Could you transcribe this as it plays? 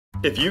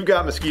If you've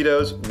got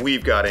mosquitoes,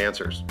 we've got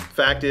answers.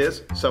 Fact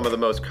is, some of the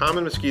most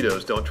common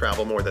mosquitoes don't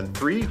travel more than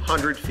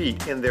 300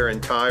 feet in their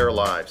entire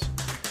lives.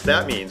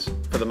 That means,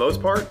 for the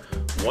most part,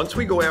 once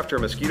we go after a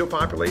mosquito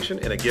population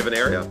in a given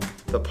area,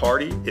 the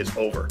party is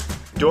over.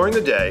 During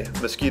the day,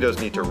 mosquitoes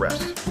need to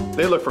rest.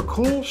 They look for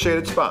cool,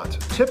 shaded spots,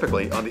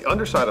 typically on the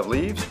underside of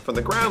leaves from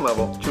the ground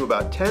level to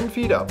about 10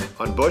 feet up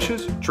on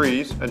bushes,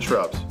 trees, and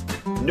shrubs.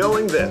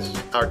 Knowing this,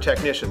 our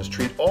technicians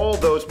treat all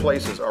those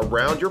places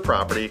around your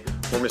property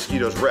where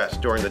mosquitoes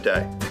rest during the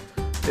day.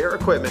 Their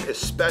equipment is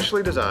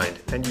specially designed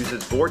and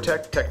uses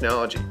vortex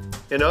technology.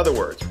 In other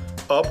words,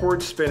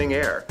 upward spinning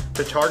air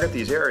to target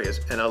these areas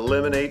and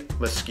eliminate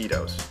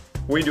mosquitoes.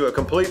 We do a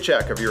complete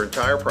check of your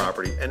entire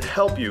property and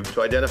help you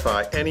to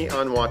identify any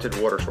unwanted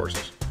water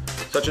sources,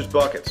 such as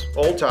buckets,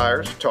 old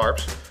tires,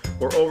 tarps,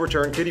 or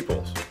overturned kiddie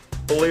pools.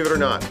 Believe it or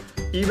not,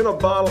 even a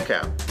bottle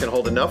cap can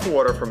hold enough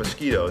water for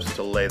mosquitoes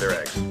to lay their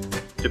eggs.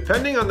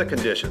 Depending on the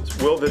conditions,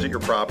 we'll visit your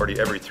property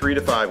every 3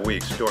 to 5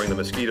 weeks during the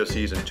mosquito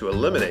season to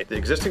eliminate the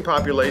existing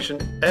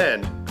population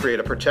and create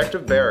a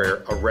protective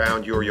barrier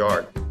around your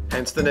yard.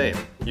 Hence the name,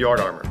 Yard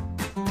Armor.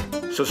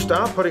 So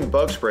stop putting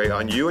bug spray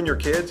on you and your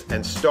kids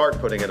and start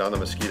putting it on the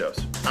mosquitoes.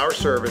 Our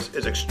service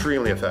is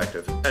extremely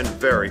effective and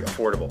very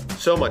affordable.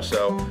 So much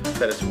so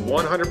that it's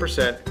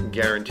 100%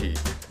 guaranteed.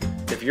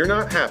 If you're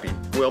not happy,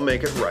 we'll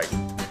make it right.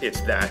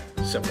 It's that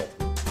simple.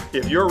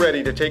 If you're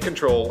ready to take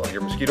control of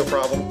your mosquito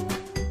problem,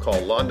 call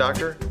Lawn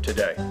Doctor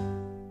today.